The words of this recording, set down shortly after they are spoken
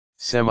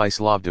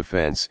Semi-Slav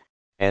defense,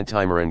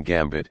 Antimaran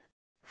Gambit,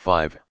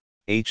 5,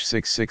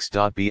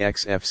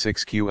 h66.bx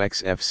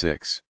f6q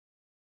f6.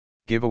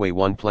 Giveaway.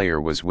 One player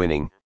was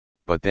winning,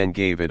 but then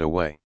gave it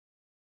away.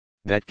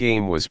 That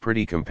game was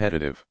pretty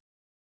competitive.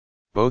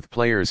 Both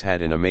players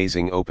had an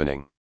amazing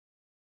opening.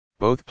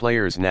 Both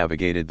players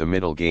navigated the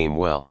middle game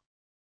well.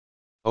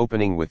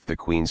 Opening with the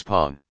queen's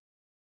pawn.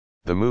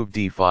 The move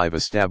d5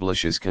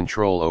 establishes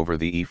control over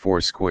the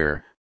e4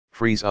 square,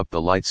 frees up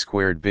the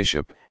light-squared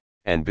bishop,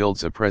 and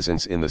builds a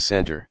presence in the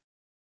center.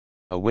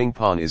 A wing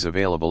pawn is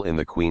available in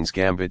the queen's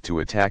gambit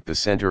to attack the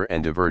center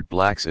and divert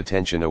black's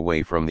attention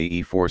away from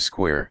the e4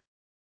 square.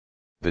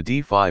 The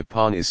d5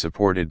 pawn is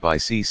supported by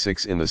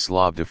c6 in the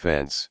Slav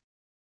defense.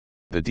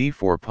 The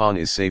d4 pawn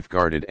is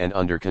safeguarded and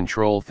under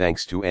control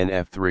thanks to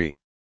nf3.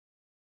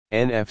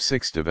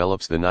 nf6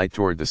 develops the knight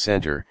toward the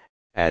center,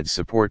 adds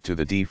support to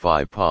the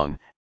d5 pawn,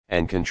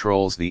 and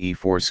controls the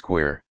e4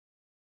 square.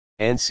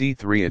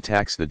 nc3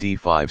 attacks the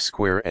d5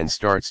 square and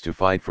starts to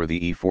fight for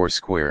the e4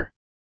 square.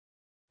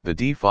 The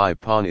d5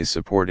 pawn is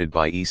supported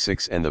by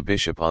e6 and the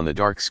bishop on the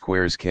dark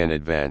squares can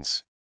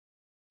advance.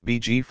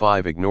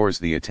 bg5 ignores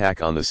the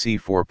attack on the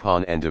c4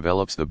 pawn and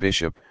develops the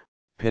bishop,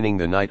 pinning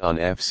the knight on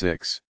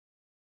f6.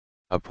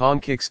 A pawn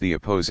kicks the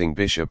opposing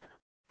bishop,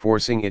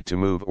 forcing it to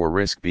move or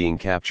risk being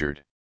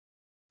captured.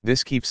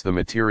 This keeps the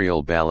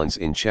material balance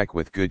in check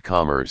with good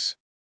commerce.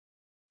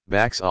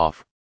 Backs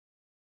off.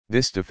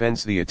 This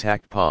defends the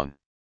attacked pawn.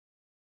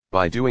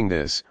 By doing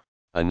this,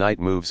 a knight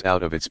moves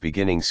out of its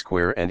beginning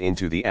square and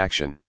into the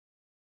action.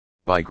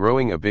 By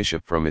growing a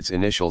bishop from its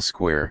initial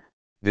square,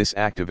 this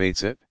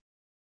activates it.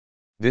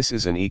 This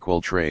is an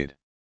equal trade.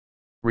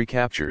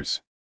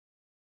 Recaptures.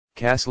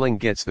 Castling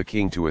gets the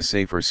king to a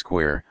safer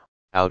square,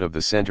 out of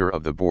the center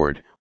of the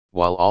board,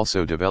 while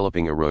also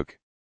developing a rook.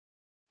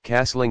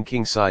 Castling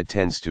kingside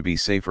tends to be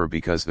safer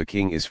because the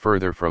king is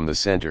further from the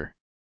center.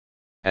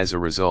 As a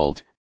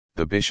result,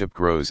 the bishop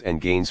grows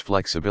and gains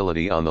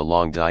flexibility on the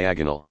long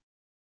diagonal.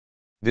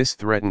 This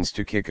threatens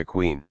to kick a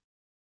queen.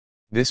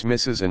 This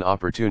misses an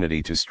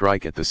opportunity to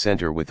strike at the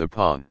center with a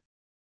pawn.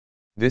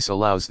 This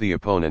allows the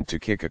opponent to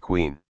kick a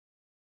queen.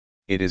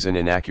 It is an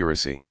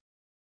inaccuracy.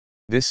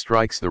 This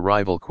strikes the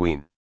rival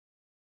queen.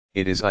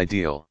 It is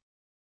ideal.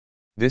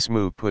 This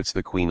move puts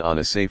the queen on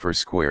a safer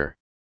square.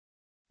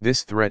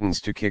 This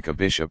threatens to kick a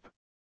bishop.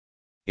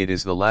 It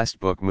is the last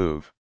book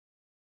move.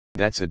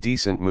 That's a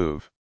decent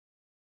move.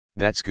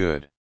 That's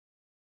good.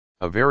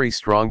 A very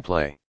strong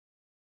play.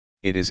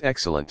 It is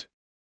excellent.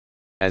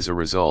 As a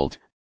result,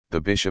 the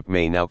bishop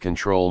may now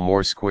control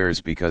more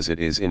squares because it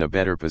is in a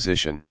better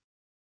position.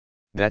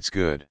 That's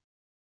good.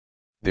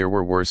 There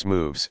were worse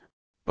moves,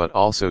 but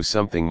also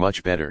something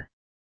much better.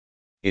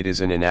 It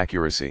is an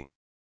inaccuracy.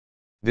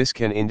 This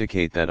can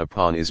indicate that a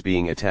pawn is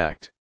being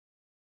attacked.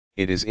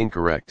 It is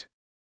incorrect.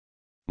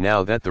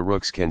 Now that the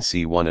rooks can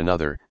see one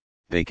another,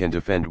 they can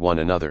defend one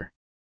another.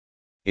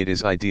 It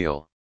is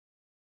ideal.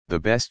 The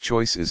best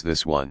choice is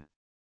this one.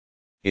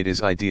 It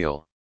is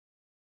ideal.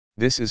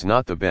 This is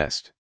not the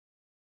best.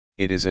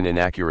 It is an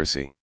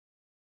inaccuracy.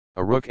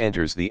 A rook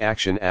enters the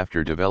action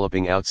after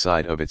developing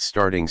outside of its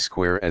starting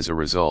square as a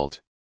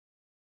result.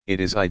 It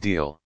is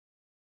ideal.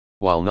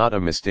 While not a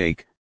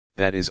mistake,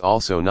 that is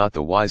also not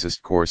the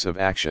wisest course of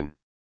action.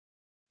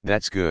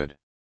 That's good.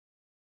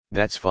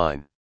 That's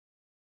fine.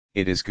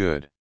 It is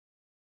good.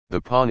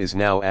 The pawn is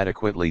now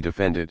adequately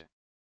defended.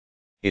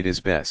 It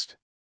is best.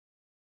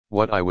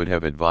 What I would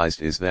have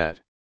advised is that.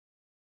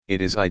 It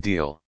is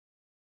ideal.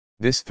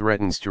 This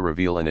threatens to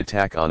reveal an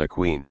attack on a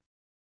queen.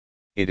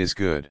 It is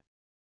good.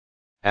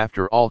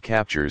 After all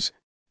captures,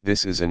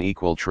 this is an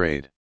equal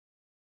trade.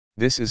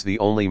 This is the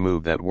only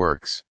move that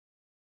works.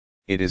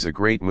 It is a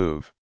great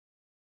move.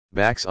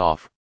 Backs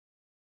off.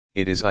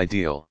 It is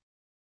ideal.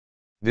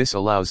 This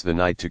allows the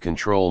knight to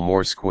control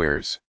more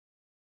squares.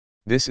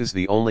 This is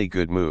the only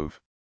good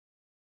move.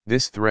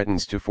 This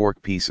threatens to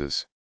fork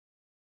pieces.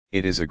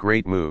 It is a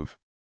great move.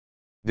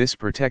 This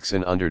protects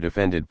an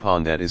underdefended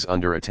pawn that is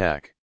under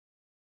attack.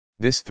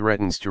 This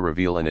threatens to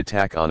reveal an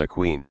attack on a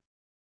queen.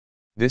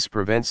 This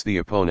prevents the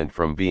opponent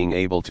from being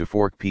able to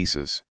fork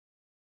pieces.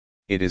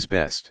 It is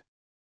best.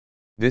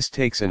 This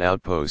takes an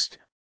outpost,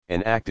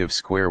 an active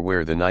square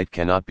where the knight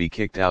cannot be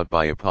kicked out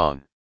by a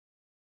pawn.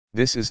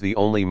 This is the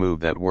only move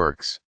that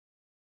works.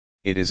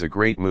 It is a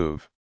great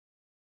move.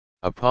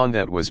 A pawn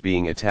that was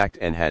being attacked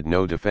and had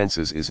no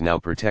defenses is now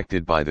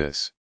protected by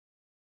this.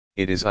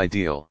 It is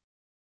ideal.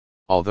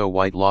 Although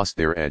white lost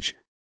their edge,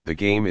 the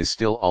game is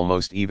still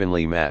almost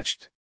evenly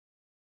matched.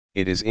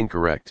 It is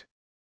incorrect.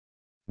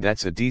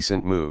 That's a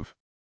decent move.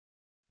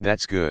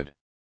 That's good.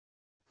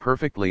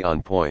 Perfectly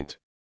on point.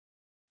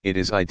 It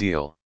is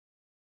ideal.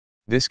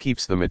 This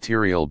keeps the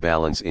material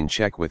balance in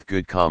check with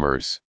good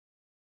commerce.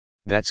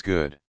 That's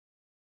good.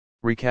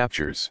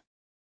 Recaptures.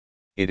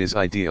 It is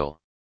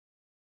ideal.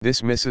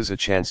 This misses a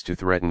chance to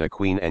threaten a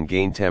queen and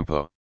gain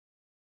tempo.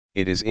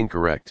 It is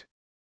incorrect.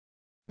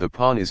 The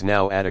pawn is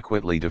now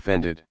adequately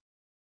defended.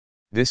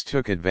 This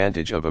took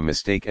advantage of a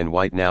mistake and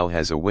white now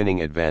has a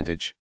winning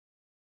advantage.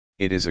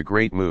 It is a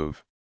great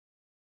move.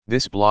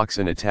 This blocks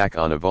an attack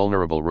on a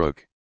vulnerable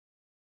rook.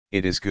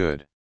 It is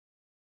good.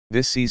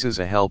 This seizes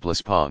a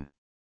helpless pawn.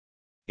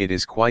 It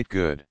is quite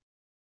good.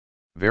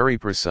 Very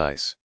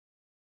precise.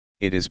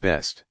 It is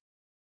best.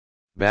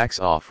 Backs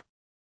off.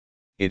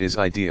 It is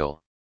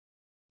ideal.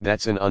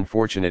 That's an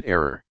unfortunate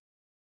error.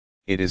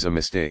 It is a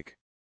mistake.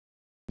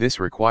 This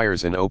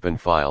requires an open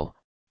file,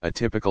 a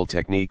typical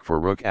technique for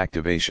rook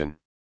activation.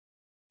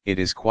 It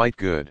is quite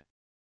good.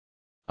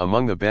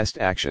 Among the best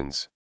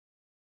actions.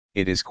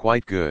 It is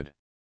quite good.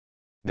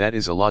 That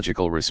is a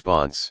logical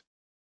response.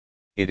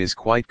 It is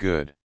quite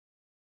good.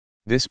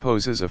 This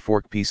poses a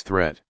fork piece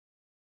threat.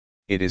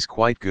 It is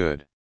quite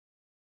good.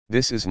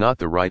 This is not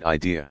the right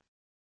idea.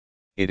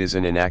 It is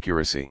an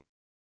inaccuracy.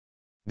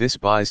 This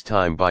buys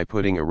time by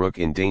putting a rook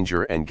in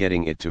danger and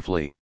getting it to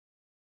flee.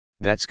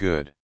 That's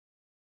good.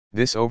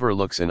 This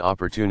overlooks an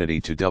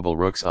opportunity to double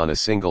rooks on a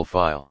single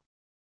file.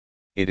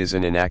 It is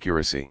an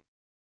inaccuracy.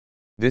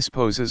 This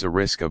poses a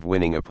risk of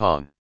winning a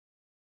pawn.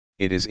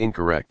 It is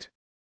incorrect.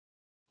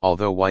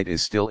 Although white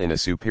is still in a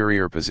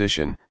superior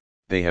position,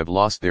 they have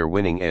lost their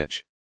winning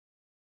edge.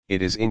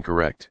 It is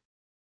incorrect.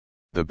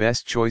 The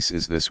best choice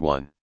is this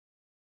one.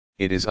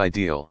 It is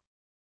ideal.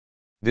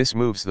 This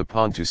moves the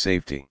pawn to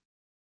safety.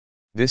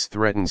 This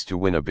threatens to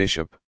win a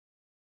bishop.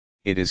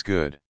 It is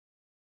good.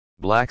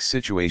 Black's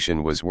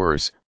situation was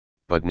worse,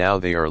 but now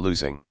they are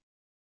losing.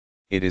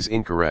 It is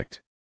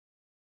incorrect.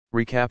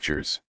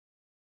 Recaptures.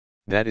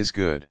 That is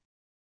good.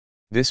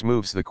 This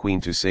moves the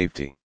queen to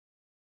safety.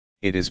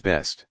 It is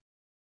best.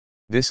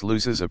 This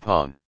loses a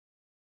pawn.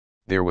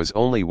 There was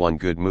only one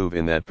good move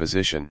in that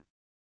position.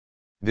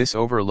 This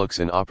overlooks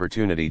an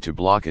opportunity to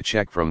block a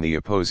check from the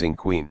opposing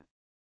queen.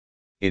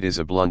 It is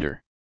a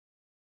blunder.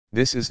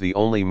 This is the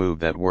only move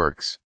that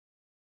works.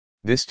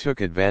 This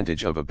took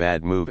advantage of a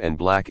bad move and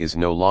black is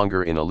no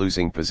longer in a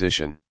losing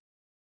position.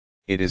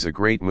 It is a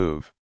great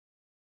move.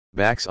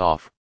 Backs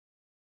off.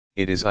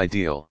 It is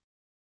ideal.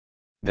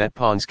 That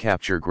pawn's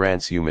capture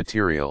grants you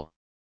material.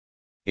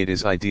 It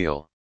is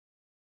ideal.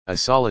 A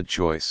solid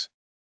choice.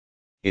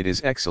 It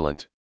is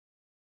excellent.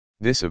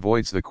 This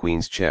avoids the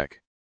queen's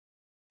check.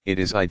 It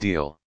is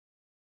ideal.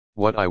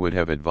 What I would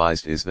have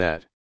advised is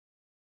that.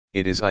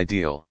 It is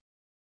ideal.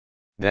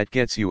 That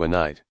gets you a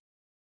knight.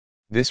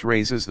 This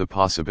raises the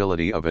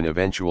possibility of an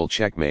eventual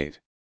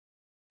checkmate.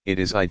 It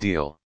is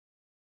ideal.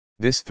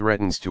 This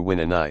threatens to win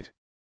a knight.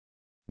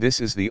 This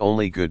is the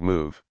only good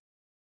move.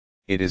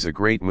 It is a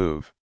great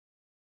move.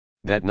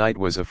 That knight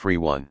was a free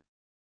one.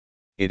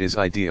 It is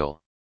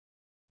ideal.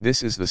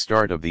 This is the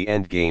start of the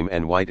endgame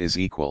and white is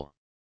equal.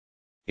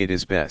 It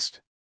is best.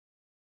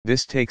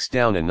 This takes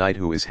down a knight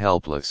who is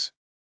helpless.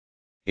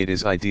 It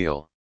is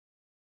ideal.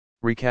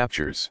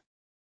 Recaptures.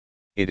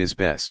 It is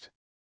best.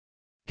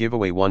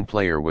 Giveaway one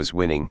player was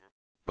winning,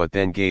 but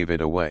then gave it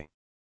away.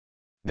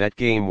 That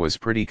game was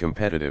pretty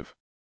competitive.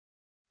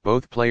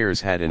 Both players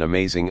had an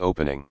amazing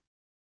opening.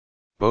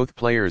 Both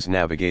players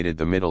navigated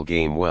the middle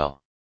game well.